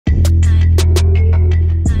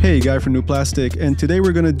Hey, Guy from New Plastic, and today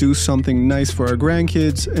we're gonna do something nice for our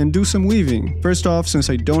grandkids and do some weaving. First off, since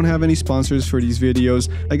I don't have any sponsors for these videos,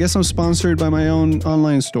 I guess I'm sponsored by my own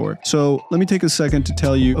online store. So let me take a second to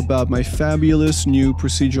tell you about my fabulous new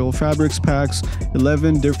Procedural fabrics packs,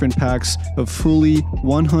 11 different packs of fully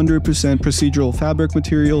 100% procedural fabric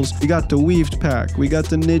materials. We got the weaved pack, we got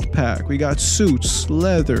the knit pack, we got suits,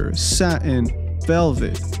 leather, satin,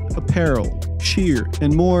 velvet, apparel, sheer,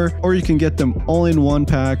 and more, or you can get them all in one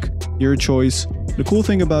pack, your choice. The cool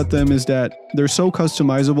thing about them is that they're so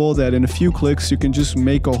customizable that in a few clicks you can just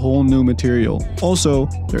make a whole new material. Also,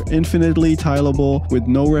 they're infinitely tileable with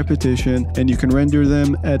no repetition, and you can render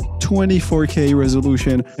them at 24K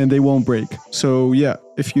resolution and they won't break. So yeah,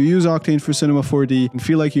 if you use Octane for Cinema 4D and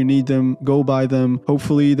feel like you need them, go buy them.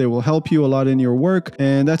 Hopefully they will help you a lot in your work,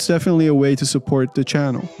 and that's definitely a way to support the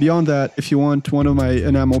channel. Beyond that, if you want one of my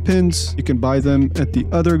enamel pins, you can buy them at the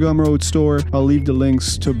other Gumroad store. I'll leave the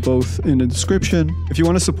links to both in the description. If you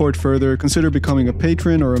want to support further, consider becoming a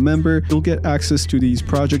patron or a member. You'll get access to these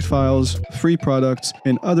project files, free products,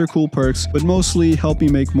 and other cool perks, but mostly help me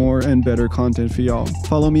make more and better content for y'all.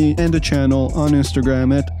 Follow me and the channel on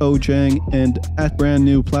Instagram at ojang and at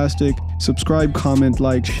brandnewplastic. Subscribe, comment,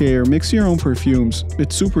 like, share, mix your own perfumes.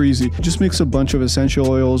 It's super easy. Just mix a bunch of essential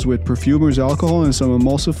oils with perfumer's alcohol and some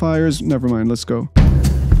emulsifiers. Never mind, let's go.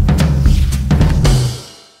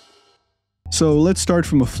 So let's start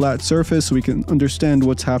from a flat surface so we can understand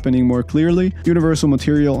what's happening more clearly. Universal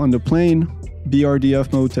material on the plane,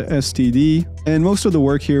 BRDF mode to STD, and most of the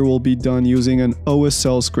work here will be done using an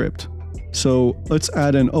OSL script. So let's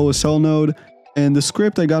add an OSL node, and the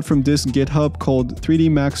script I got from this GitHub called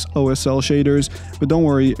 3D Max OSL shaders, but don't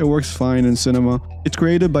worry, it works fine in Cinema. It's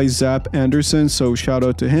created by Zap Anderson, so shout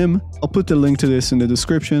out to him. I'll put the link to this in the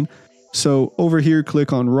description. So over here,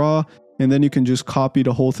 click on raw, and then you can just copy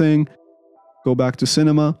the whole thing. Go back to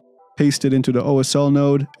Cinema, paste it into the OSL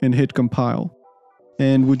node, and hit compile.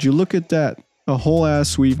 And would you look at that, a whole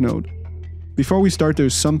ass weave node. Before we start,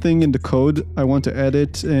 there's something in the code I want to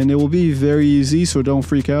edit, and it will be very easy, so don't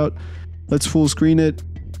freak out. Let's full screen it,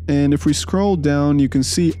 and if we scroll down, you can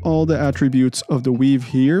see all the attributes of the weave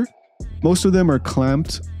here. Most of them are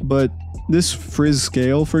clamped, but this frizz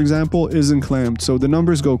scale, for example, isn't clamped, so the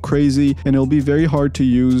numbers go crazy, and it'll be very hard to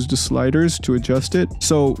use the sliders to adjust it.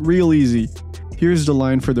 So real easy. Here's the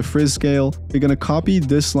line for the frizz scale. You're gonna copy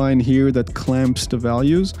this line here that clamps the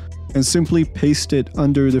values and simply paste it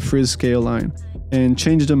under the frizz scale line and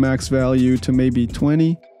change the max value to maybe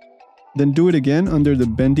 20. Then do it again under the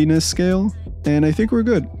bendiness scale, and I think we're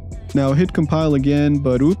good. Now hit compile again,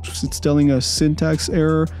 but oops, it's telling us syntax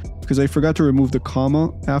error because I forgot to remove the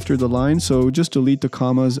comma after the line, so just delete the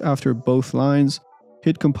commas after both lines,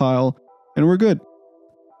 hit compile, and we're good.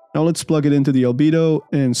 Now let's plug it into the albedo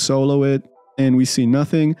and solo it, and we see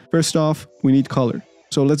nothing. First off, we need color.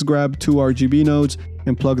 So let's grab two RGB nodes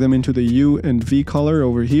and plug them into the U and V color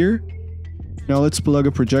over here. Now let's plug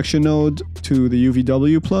a projection node to the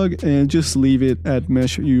UVW plug and just leave it at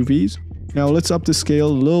mesh UVs. Now let's up the scale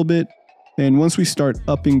a little bit, and once we start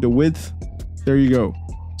upping the width, there you go.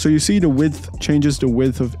 So you see the width changes the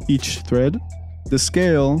width of each thread. The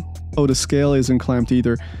scale, oh, the scale isn't clamped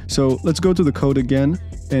either. So let's go to the code again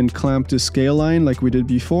and clamp the scale line like we did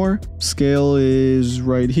before. Scale is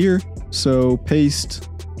right here. So paste,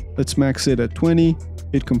 let's max it at 20,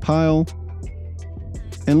 hit compile.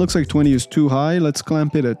 And looks like 20 is too high. Let's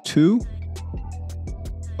clamp it at 2.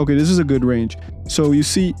 Okay, this is a good range. So you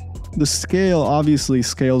see the scale obviously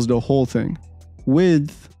scales the whole thing.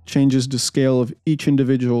 Width changes the scale of each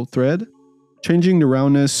individual thread. Changing the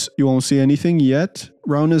roundness, you won't see anything yet.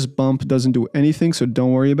 Roundness bump doesn't do anything, so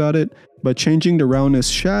don't worry about it. But changing the roundness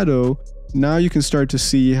shadow, now you can start to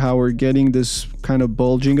see how we're getting this kind of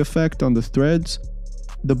bulging effect on the threads.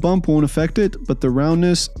 The bump won't affect it, but the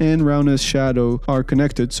roundness and roundness shadow are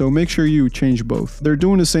connected, so make sure you change both. They're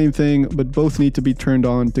doing the same thing, but both need to be turned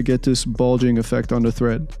on to get this bulging effect on the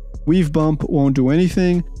thread. Weave bump won't do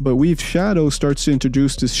anything, but weave shadow starts to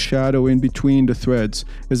introduce this shadow in between the threads,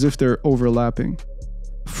 as if they're overlapping.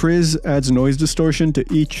 Frizz adds noise distortion to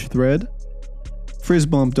each thread. Frizz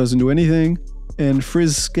bump doesn't do anything, and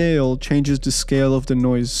frizz scale changes the scale of the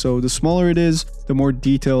noise, so the smaller it is, the more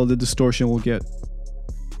detailed the distortion will get.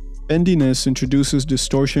 Bendiness introduces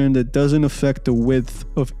distortion that doesn't affect the width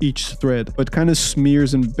of each thread, but kind of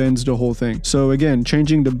smears and bends the whole thing. So again,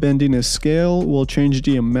 changing the bendiness scale will change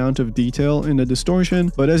the amount of detail in the distortion,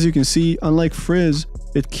 but as you can see, unlike frizz,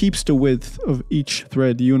 it keeps the width of each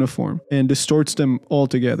thread uniform and distorts them all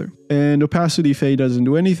together. And opacity fade doesn't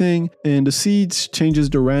do anything, and the seeds changes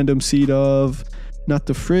the random seed of not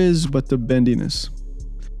the frizz, but the bendiness.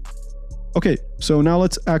 Okay, so now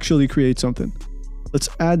let's actually create something. Let's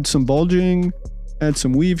add some bulging, add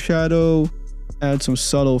some weave shadow, add some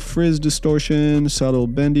subtle frizz distortion, subtle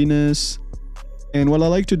bendiness. And what I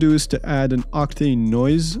like to do is to add an Octane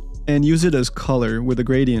noise and use it as color with a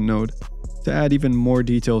gradient node to add even more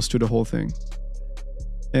details to the whole thing.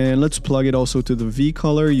 And let's plug it also to the V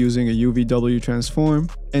color using a UVW transform.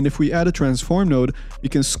 And if we add a transform node, we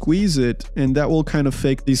can squeeze it and that will kind of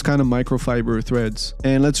fake these kind of microfiber threads.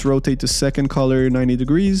 And let's rotate the second color 90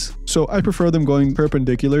 degrees. So I prefer them going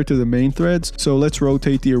perpendicular to the main threads. So let's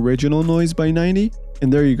rotate the original noise by 90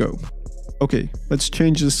 and there you go. Okay, let's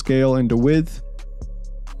change the scale and the width.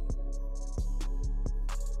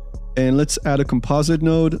 And let's add a composite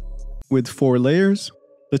node with 4 layers.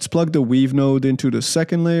 Let's plug the weave node into the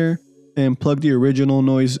second layer and plug the original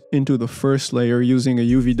noise into the first layer using a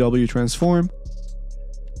UVW transform.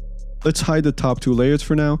 Let's hide the top 2 layers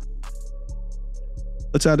for now.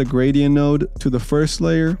 Let's add a gradient node to the first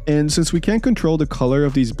layer. And since we can't control the color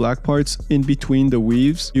of these black parts in between the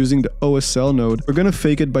weaves using the OSL node, we're gonna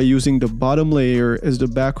fake it by using the bottom layer as the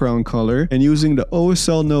background color and using the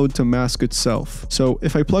OSL node to mask itself. So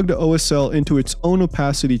if I plug the OSL into its own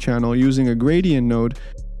opacity channel using a gradient node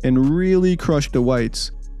and really crush the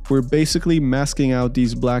whites, we're basically masking out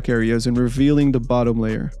these black areas and revealing the bottom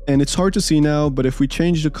layer. And it's hard to see now, but if we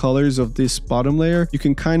change the colors of this bottom layer, you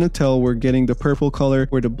can kind of tell we're getting the purple color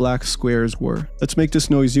where the black squares were. Let's make this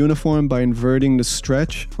noise uniform by inverting the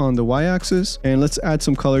stretch on the y-axis. And let's add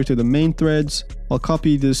some color to the main threads. I'll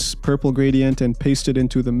copy this purple gradient and paste it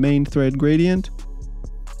into the main thread gradient.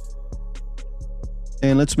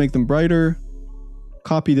 And let's make them brighter.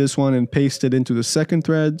 Copy this one and paste it into the second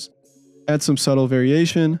threads. Add some subtle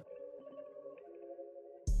variation.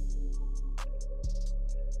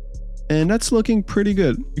 And that's looking pretty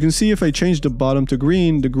good. You can see if I change the bottom to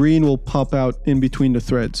green, the green will pop out in between the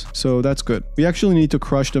threads. So that's good. We actually need to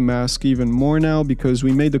crush the mask even more now because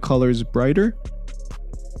we made the colors brighter.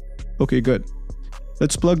 Okay, good.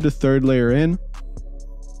 Let's plug the third layer in.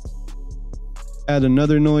 Add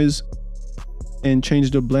another noise. And change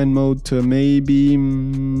the blend mode to maybe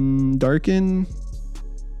darken.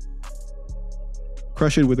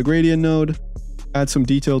 Crush it with a gradient node. Add some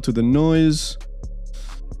detail to the noise.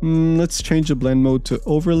 Let's change the blend mode to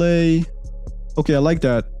overlay. Okay, I like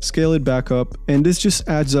that. Scale it back up. And this just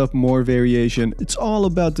adds up more variation. It's all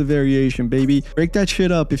about the variation, baby. Break that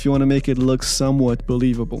shit up if you want to make it look somewhat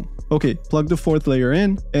believable. Okay, plug the fourth layer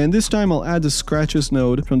in, and this time I'll add the scratches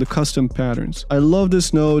node from the custom patterns. I love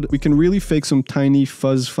this node. We can really fake some tiny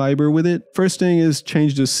fuzz fiber with it. First thing is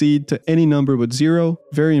change the seed to any number but 0.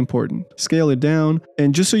 Very important. Scale it down,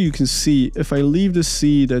 and just so you can see, if I leave the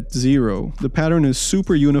seed at 0, the pattern is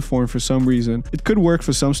super uniform for some reason. It could work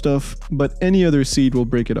for some stuff, but any other seed will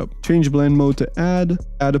break it up. Change blend mode to add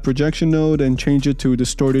a projection node and change it to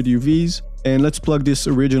distorted UVs. And let's plug this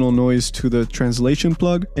original noise to the translation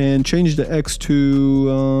plug and change the X to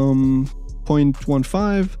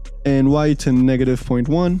 0.15 and Y to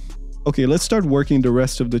 -0.1. Okay, let's start working the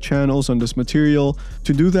rest of the channels on this material.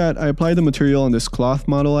 To do that, I applied the material on this cloth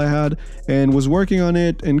model I had and was working on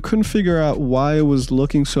it and couldn't figure out why it was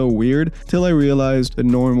looking so weird till I realized the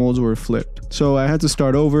normals were flipped. So I had to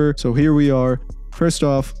start over. So here we are. First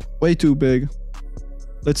off, way too big.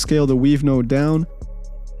 Let's scale the weave node down.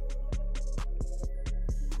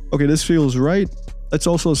 Okay, this feels right. Let's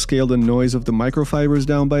also scale the noise of the microfibers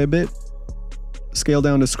down by a bit. Scale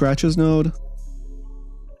down the scratches node.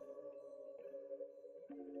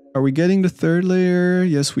 Are we getting the third layer?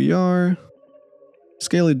 Yes, we are.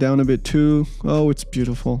 Scale it down a bit too. Oh, it's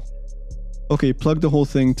beautiful. Okay, plug the whole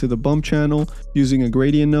thing to the bump channel using a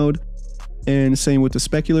gradient node. And same with the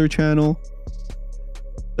specular channel.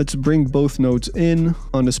 Let's bring both nodes in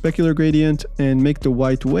on the specular gradient and make the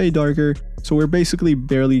white way darker. So we're basically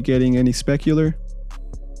barely getting any specular.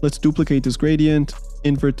 Let's duplicate this gradient,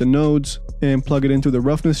 invert the nodes, and plug it into the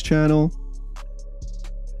roughness channel.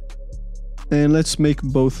 And let's make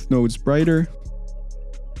both nodes brighter.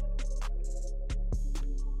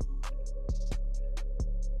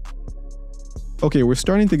 Okay, we're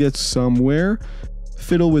starting to get somewhere.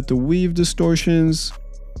 Fiddle with the weave distortions.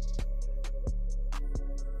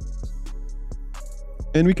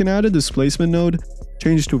 And we can add a displacement node,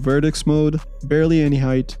 change to vertex mode, barely any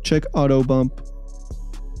height, check auto bump.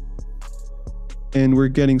 And we're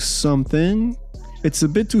getting something. It's a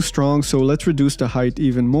bit too strong, so let's reduce the height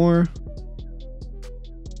even more.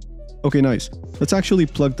 Okay, nice. Let's actually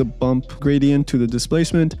plug the bump gradient to the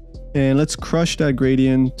displacement, and let's crush that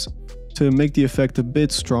gradient to make the effect a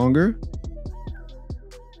bit stronger.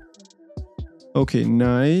 Okay,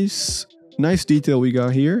 nice. Nice detail we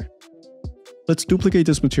got here. Let's duplicate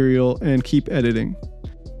this material and keep editing.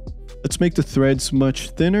 Let's make the threads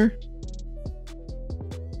much thinner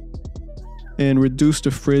and reduce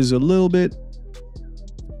the frizz a little bit.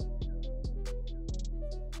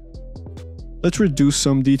 Let's reduce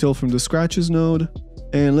some detail from the scratches node,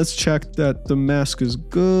 and let's check that the mask is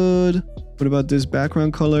good. What about this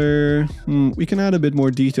background color? We can add a bit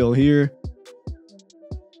more detail here.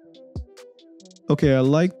 Okay, I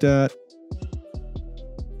like that.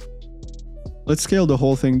 Let's scale the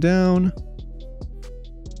whole thing down.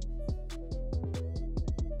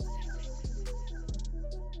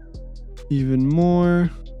 Even more.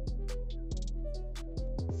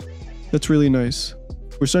 That's really nice.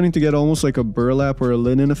 We're starting to get almost like a burlap or a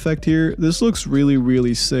linen effect here. This looks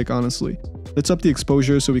really sick, honestly. Let's up the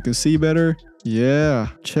exposure so we can see better. Yeah,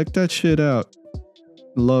 check that shit out.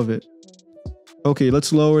 Love it. Okay,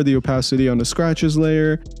 let's lower the opacity on the scratches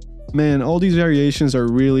layer. Man, all these variations are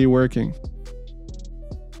really working.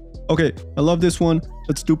 Okay, I love this one.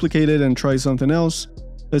 Let's duplicate it and try something else.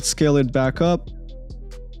 Let's scale it back up.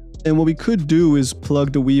 And what we could do is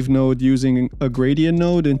plug the weave node using a gradient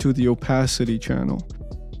node into the opacity channel.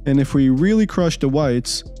 And if we really crush the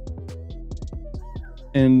whites,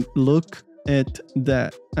 and look at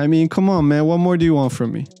that. I mean, come on, man, what more do you want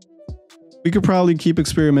from me? We could probably keep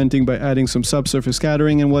experimenting by adding some subsurface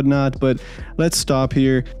scattering and whatnot, but let's stop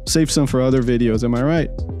here, save some for other videos, am I right?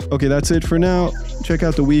 Okay, that's it for now. Check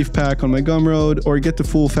out the weave pack on my Gumroad, or get the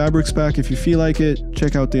full fabrics pack if you feel like it.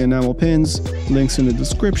 Check out the enamel pins, links in the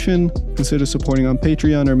description. Consider supporting on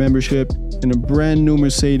Patreon or membership. And a brand new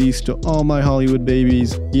Mercedes to all my Hollywood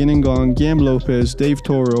babies: Yin and Gong, Guillaume Lopez, Dave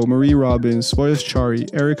Toro, Marie Robbins, Voyas Chari,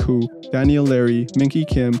 Eric Hu, Daniel Larry, Minky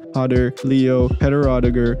Kim, Hodder, Leo, Peter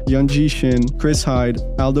Odiger, Yunji Shin, Chris Hyde,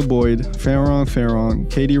 Alda Boyd, Farong,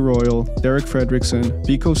 Katie Royal, Derek Fredrickson,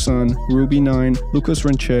 Vico Sun, Ruby 9, Lucas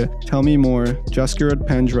Renche, Tell Me More, Jaskirat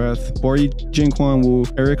Pandrath, Bori Jinkwan Wu,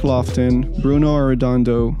 Eric Lofton, Bruno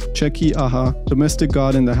Arredondo, Cheki Aha, Domestic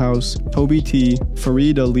God in the House, Toby T,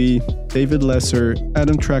 Farid Ali, David Lesser,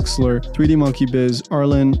 Adam Trexler, 3D Monkey Biz,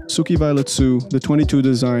 Arlen, Suki Violet Su, The 22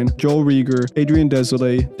 Design, Joel Rieger, Adrian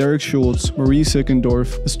Desolé, Derek Schultz, Marie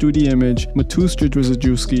Sickendorf, The Studi Image, Matustra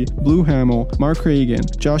Drzejewski, Blue Hamill, Mark Reagan,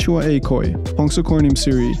 Joshua Akoy, Pongsakornim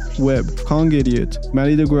Siri, Webb, Kong Idiot,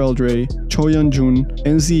 Maddie de Gueldre, Choyun Jun,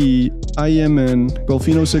 NZE, IEMN,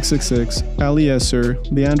 Golfino 666, Ali Esser,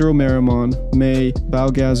 Leandro Marimon, May,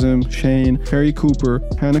 Balgasm, Shane, Harry Cooper,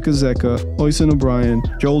 Hannah Kazeka, Oysen O'Brien,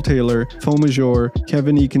 Joel Taylor, Fomajor,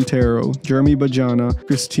 Kevin E. Quintero, Jeremy Bajana,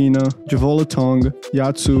 Christina, Javola Tong,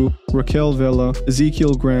 Yatsu, Raquel Vela,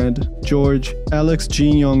 Ezekiel Grand, George, Alex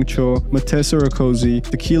Jean Young Cho, Matessa Rakosi,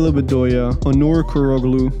 Tequila Bedoya, Onur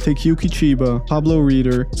Kuroglu, Takeyuki Chiba, Pablo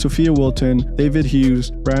Reeder, Sophia Wilton, David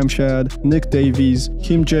Hughes, Ramshad, Nick Davies,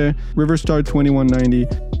 Kim Jae, Riverstar 2190,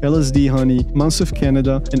 LSD Honey, Mansif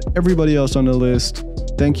Canada, and everybody else on the list.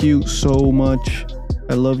 Thank you so much.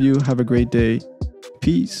 I love you. Have a great day.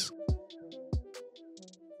 Peace.